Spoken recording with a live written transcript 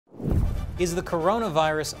Is the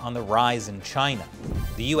coronavirus on the rise in China?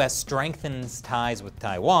 The US strengthens ties with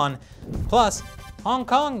Taiwan, plus Hong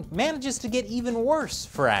Kong manages to get even worse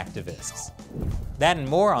for activists. That and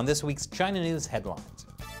more on this week's China News Headlines.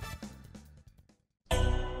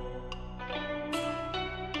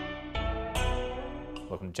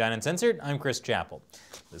 Welcome to China Uncensored, I'm Chris Chappell.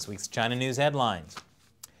 This week's China News Headlines.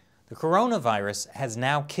 The coronavirus has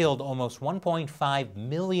now killed almost 1.5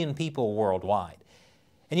 million people worldwide.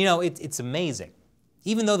 And you know, it's amazing.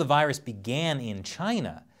 Even though the virus began in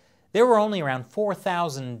China, there were only around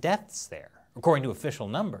 4,000 deaths there, according to official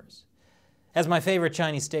numbers. As my favorite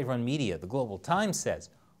Chinese state-run media, the Global Times, says,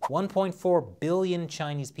 1.4 billion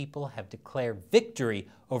Chinese people have declared victory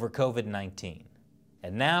over COVID-19.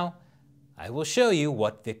 And now, I will show you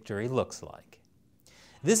what victory looks like.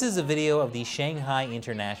 This is a video of the Shanghai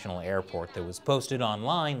International Airport that was posted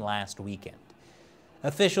online last weekend.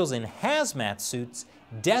 Officials in hazmat suits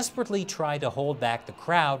desperately try to hold back the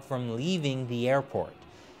crowd from leaving the airport.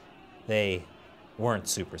 They weren't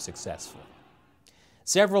super successful.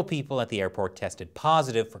 Several people at the airport tested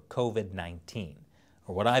positive for COVID-19,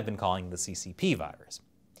 or what I've been calling the CCP virus.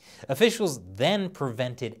 Officials then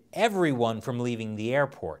prevented everyone from leaving the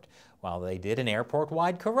airport while they did an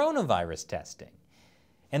airport-wide coronavirus testing.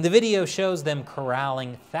 And the video shows them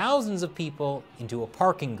corralling thousands of people into a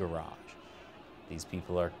parking garage. These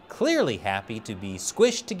people are clearly happy to be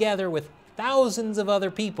squished together with thousands of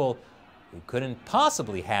other people who couldn't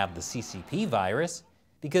possibly have the CCP virus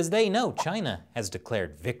because they know China has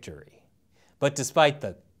declared victory. But despite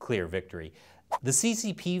the clear victory, the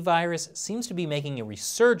CCP virus seems to be making a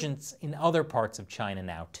resurgence in other parts of China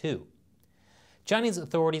now too. Chinese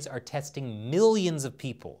authorities are testing millions of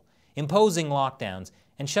people, imposing lockdowns,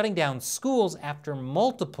 and shutting down schools after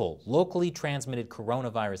multiple locally transmitted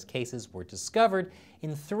coronavirus cases were discovered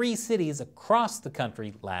in 3 cities across the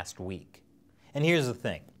country last week. And here's the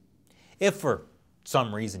thing. If for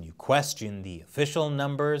some reason you question the official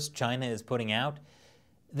numbers China is putting out,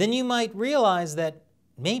 then you might realize that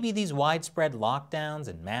maybe these widespread lockdowns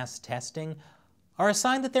and mass testing are a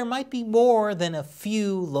sign that there might be more than a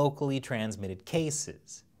few locally transmitted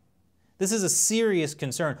cases. This is a serious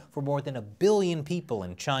concern for more than 1 billion people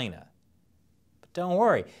in China. But don't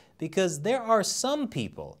worry, because there are some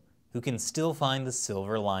people who can still find the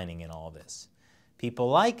silver lining in all this. People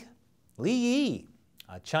like Li Yi,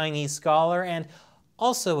 a Chinese scholar and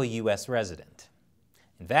also a US resident.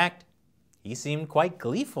 In fact, he seemed quite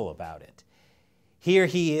gleeful about it. Here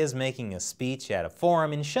he is making a speech at a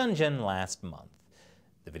forum in Shenzhen last month.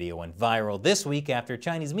 The video went viral this week after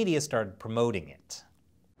Chinese media started promoting it.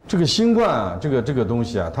 这个新冠啊，这个东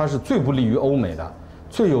西啊，它是最不利于欧美的，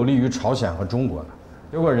最有利于朝鲜和中国的。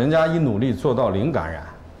结果人家一努力做到0感染，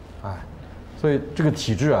哎，所以这个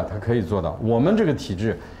体制啊，它可以做到。我们这个体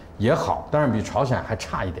制也好，但是比朝鲜还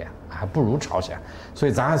差一点，还不如朝鲜。所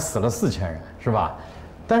以咱还死了4000人，是吧？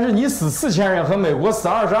但是你死4000人和美国死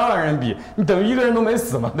22万人比，你等于1个人都没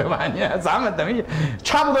死嘛，对吧？你看咱们等于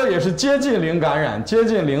差不多也是接近0感染，接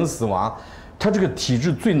近0死亡。 它这个体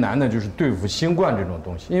制最难的就是对付新冠这种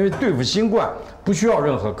东西，因为对付新冠不需要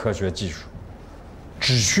任何科学技术，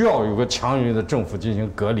只需要有个强有力的政府进行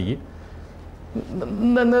隔离。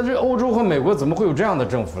那这欧洲和美国怎么会有这样的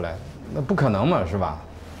政府嘞？那不可能嘛，是吧？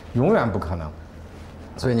永远不可能。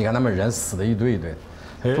所以你看他们人死的一堆一堆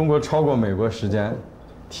的。中国超过美国时间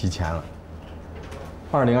提前了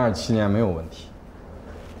，2027年没有问题。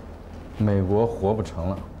美国活不成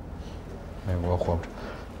了，美国活不成。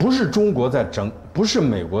 不是中国在整，不是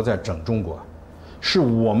美国在整中国，是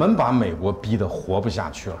我们把美国逼得活不下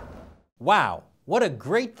去了。Wow, what a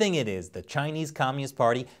great thing it is the Chinese Communist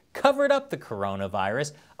Party covered up the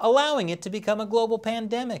coronavirus, allowing it to become a global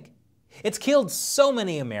pandemic. It's killed so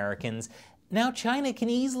many Americans, now China can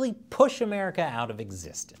easily push America out of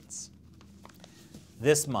existence.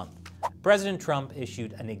 This month, President Trump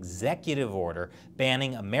issued an executive order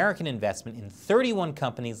banning American investment in 31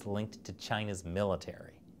 companies linked to China's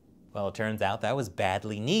military. Well, it turns out that was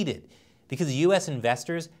badly needed because US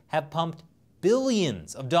investors have pumped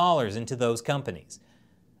billions of dollars into those companies.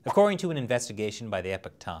 According to an investigation by the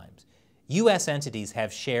Epoch Times, US entities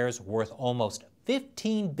have shares worth almost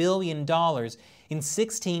 $15 billion in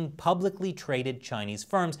 16 publicly traded Chinese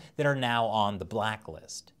firms that are now on the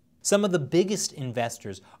blacklist. Some of the biggest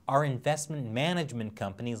investors are investment management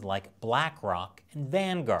companies like BlackRock and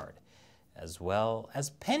Vanguard, as well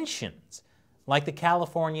as pensions, like the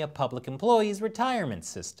California Public Employees Retirement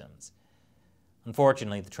Systems.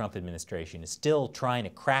 Unfortunately, the Trump administration is still trying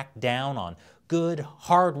to crack down on good,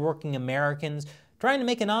 hard-working Americans trying to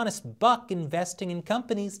make an honest buck investing in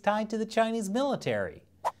companies tied to the Chinese military.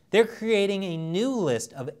 they're creating a new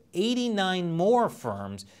list of 89 more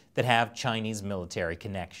firms that have Chinese military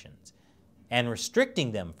connections, and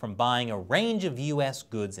restricting them from buying a range of US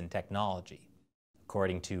goods and technology.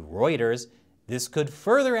 According to Reuters, this could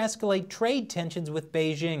further escalate trade tensions with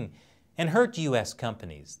Beijing and hurt US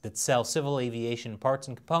companies that sell civil aviation parts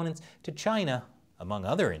and components to China, among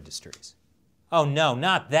other industries. Oh no,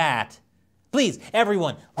 not that! Please,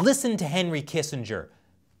 everyone, listen to Henry Kissinger.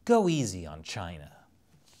 Go easy on China.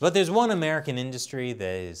 But there's one American industry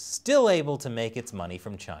that is still able to make its money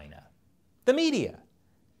from China: the media.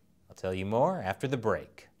 I'll tell you more after the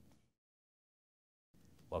break.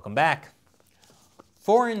 Welcome back.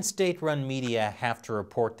 Foreign state-run media have to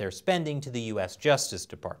report their spending to the US Justice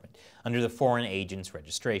Department under the Foreign Agents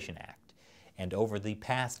Registration Act. And over the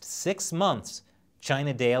past 6 months,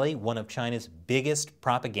 China Daily, one of China's biggest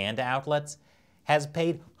propaganda outlets, has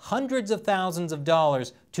paid hundreds of thousands of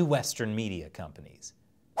dollars to Western media companies.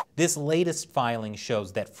 This latest filing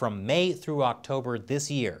shows that from May through October this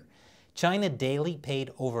year, China Daily paid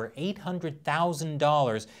over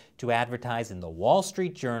 $800,000 to advertise in the Wall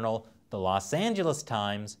Street Journal, the Los Angeles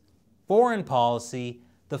Times, Foreign Policy,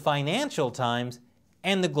 the Financial Times,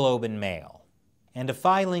 and the Globe and Mail. And a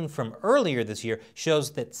filing from earlier this year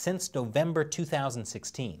shows that since November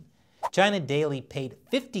 2016, China Daily paid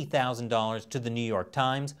 $50,000 to the New York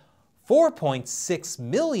Times, $4.6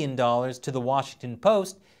 million to the Washington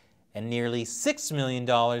Post, and nearly $6 million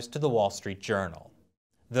to the Wall Street Journal.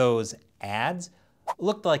 Those ads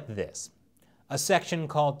looked like this: a section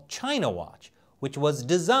called China Watch, which was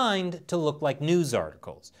designed to look like news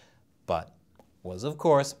articles, but was of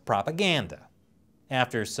course propaganda.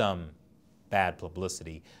 After some bad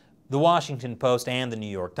publicity, the Washington Post and the New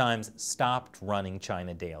York Times stopped running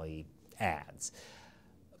China Daily ads.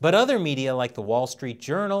 But other media like the Wall Street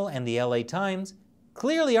Journal and the LA Times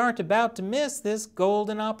clearly aren't about to miss this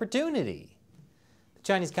golden opportunity. The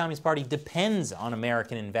Chinese Communist Party depends on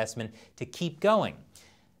American investment to keep going,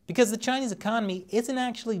 because the Chinese economy isn't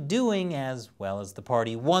actually doing as well as the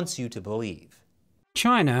party wants you to believe.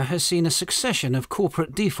 China has seen a succession of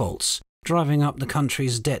corporate defaults, driving up the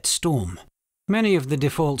country's debt storm. Many of the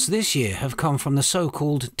defaults this year have come from the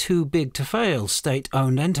so-called too-big-to-fail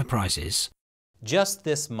state-owned enterprises. Just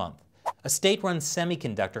this month, a state-run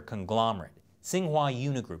semiconductor conglomerate, Tsinghua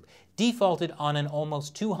Unigroup, defaulted on an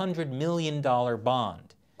almost $200 million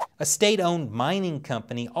bond. A state-owned mining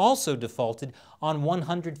company also defaulted on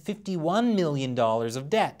 $151 million of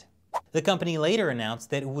debt. The company later announced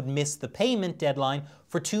that it would miss the payment deadline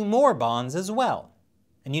for 2 more bonds as well.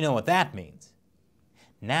 And you know what that means.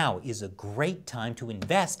 Now is a great time to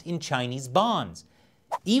invest in Chinese bonds,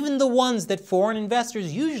 even the ones that foreign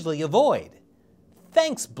investors usually avoid.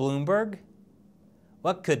 Thanks, Bloomberg.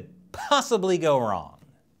 What could possibly go wrong?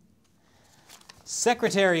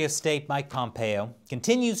 Secretary of State Mike Pompeo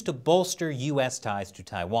continues to bolster U.S. ties to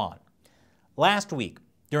Taiwan. Last week,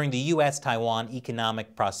 during the US Taiwan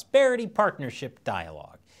Economic Prosperity Partnership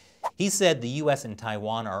Dialogue, he said the US and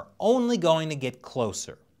Taiwan are only going to get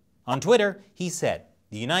closer. On Twitter, he said,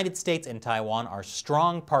 "The United States and Taiwan are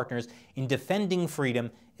strong partners in defending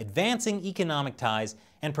freedom, advancing economic ties,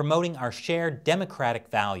 and promoting our shared democratic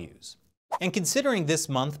values." And considering this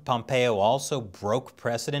month Pompeo also broke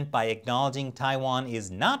precedent by acknowledging Taiwan is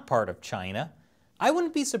not part of China, I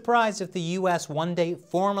wouldn't be surprised if the US one day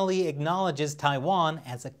formally acknowledges Taiwan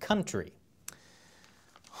as a country.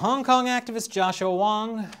 Hong Kong activist Joshua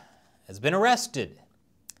Wong has been arrested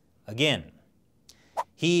again.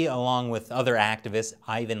 He, along with other activists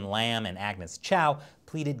Ivan Lam and Agnes Chow,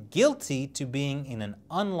 pleaded guilty to being in an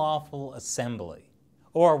unlawful assembly,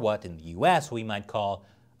 or what in the US we might call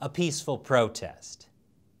a peaceful protest.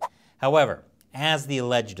 However, as the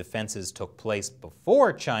alleged offenses took place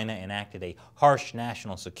before China enacted a harsh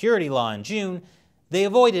national security law in June, they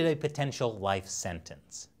avoided a potential life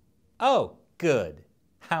sentence. Oh, good.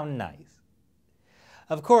 How nice.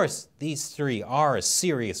 Of course, these 3 are a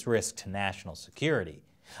serious risk to national security.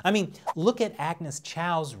 I mean, look at Agnes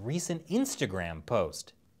Chow's recent Instagram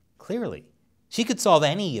post. Clearly, she could solve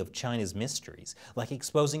any of China's mysteries, like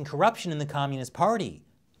exposing corruption in the Communist Party.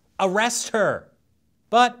 Arrest her!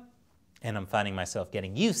 But, and I'm finding myself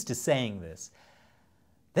getting used to saying this,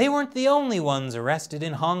 they weren't the only ones arrested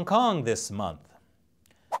in Hong Kong this month.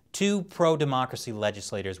 2 pro-democracy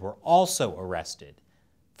legislators were also arrested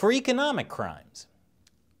for economic crimes.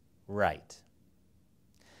 Right.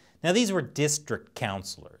 Now these were district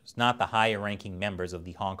councilors, not the higher-ranking members of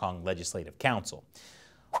the Hong Kong Legislative Council.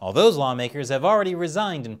 All those lawmakers have already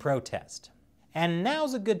resigned in protest. And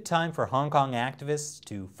now's a good time for Hong Kong activists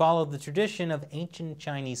to follow the tradition of ancient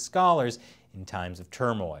Chinese scholars in times of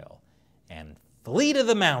turmoil and flee to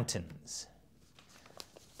the mountains.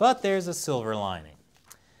 But there's a silver lining.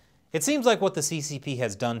 It seems like what the CCP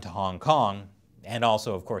has done to Hong Kong, and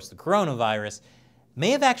also, of course, the coronavirus,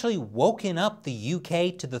 may have actually woken up the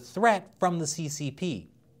UK to the threat from the CCP.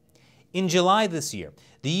 In July this year,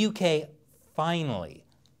 the UK finally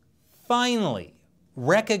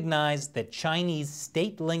recognized that Chinese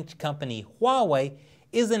state-linked company Huawei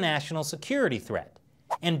is a national security threat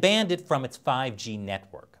and banned it from its 5G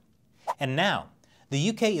network. And now, the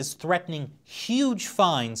UK is threatening huge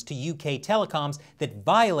fines to UK telecoms that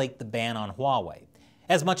violate the ban on Huawei,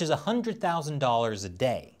 as much as $100,000 a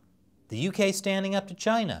day. The UK standing up to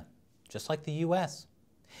China, just like the US.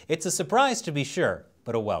 It's a surprise to be sure,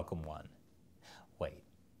 but a welcome one. Wait,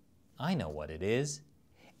 I know what it is.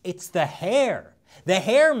 It's the hair. The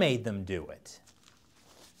hair made them do it.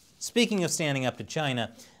 Speaking of standing up to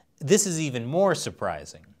China, this is even more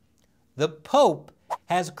surprising. The Pope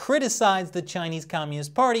has criticized the Chinese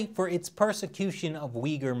Communist Party for its persecution of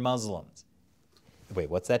Uyghur Muslims. Wait,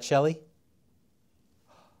 what's that, Shelley?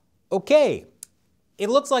 Okay, it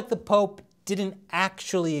looks like the Pope didn't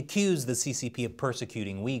actually accuse the CCP of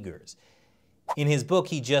persecuting Uyghurs. In his book,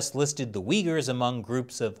 he just listed the Uyghurs among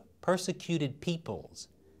groups of persecuted peoples.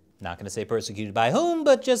 Not going to say persecuted by whom,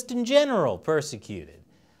 but just in general, persecuted.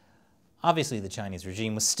 Obviously, the Chinese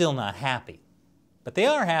regime was still not happy. But they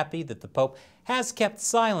are happy that the Pope has kept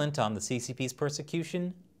silent on the CCP's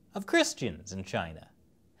persecution of Christians in China.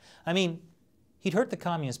 I mean, he'd hurt the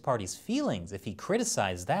Communist Party's feelings if he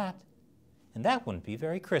criticized that, and that wouldn't be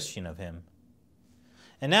very Christian of him.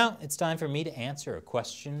 And now it's time for me to answer a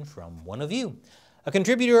question from one of you, a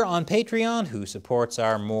contributor on Patreon who supports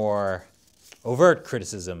our more overt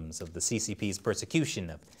criticisms of the CCP's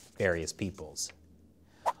persecution of various peoples.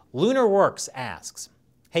 Lunar Works asks,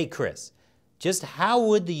 "Hey Chris, just how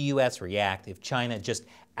would the US react if China just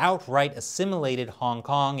outright assimilated Hong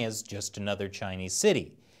Kong as just another Chinese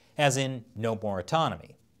city, as in no more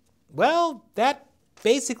autonomy?" Well, that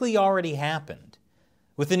basically already happened.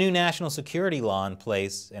 With the new national security law in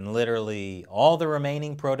place and literally all the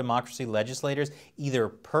remaining pro-democracy legislators either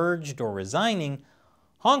purged or resigning,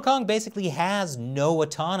 Hong Kong basically has no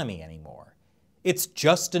autonomy anymore. It's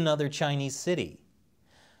just another Chinese city.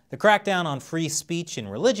 The crackdown on free speech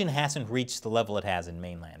and religion hasn't reached the level it has in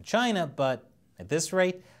mainland China, but at this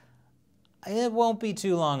rate, it won't be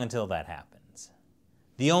too long until that happens.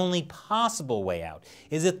 The only possible way out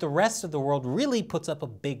is if the rest of the world really puts up a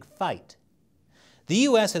big fight. The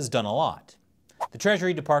US has done a lot. The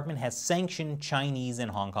Treasury Department has sanctioned Chinese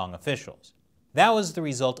and Hong Kong officials. That was the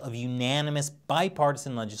result of unanimous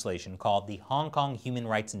bipartisan legislation called the Hong Kong Human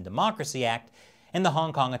Rights and Democracy Act and the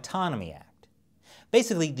Hong Kong Autonomy Act.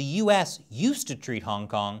 Basically, the US used to treat Hong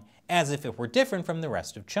Kong as if it were different from the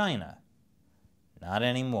rest of China. Not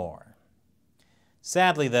anymore.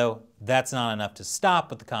 Sadly, though, that's not enough to stop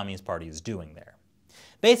what the Communist Party is doing there.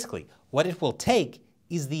 Basically, what it will take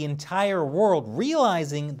is the entire world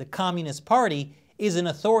realizing the Communist Party is an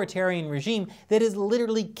authoritarian regime that is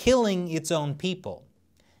literally killing its own people,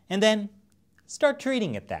 and then start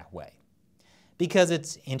treating it that way. Because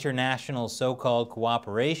it's international so-called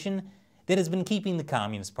cooperation that has been keeping the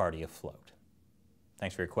Communist Party afloat.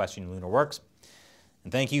 Thanks for your question, Lunar Works,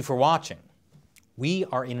 and thank you for watching. We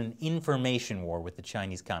are in an information war with the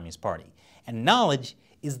Chinese Communist Party, and knowledge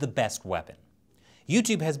is the best weapon.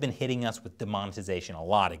 YouTube has been hitting us with demonetization a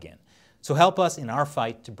lot again, so help us in our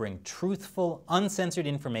fight to bring truthful, uncensored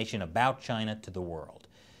information about China to the world.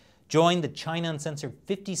 Join the China Uncensored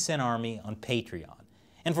 50-cent army on Patreon,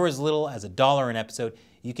 and for as little as $1 an episode,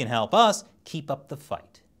 you can help us keep up the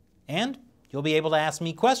fight. And you'll be able to ask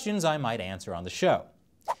me questions I might answer on the show.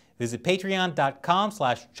 Visit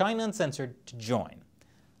patreon.com/ChinaUncensored to join.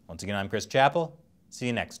 Once again, I'm Chris Chappell. See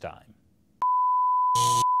you next time.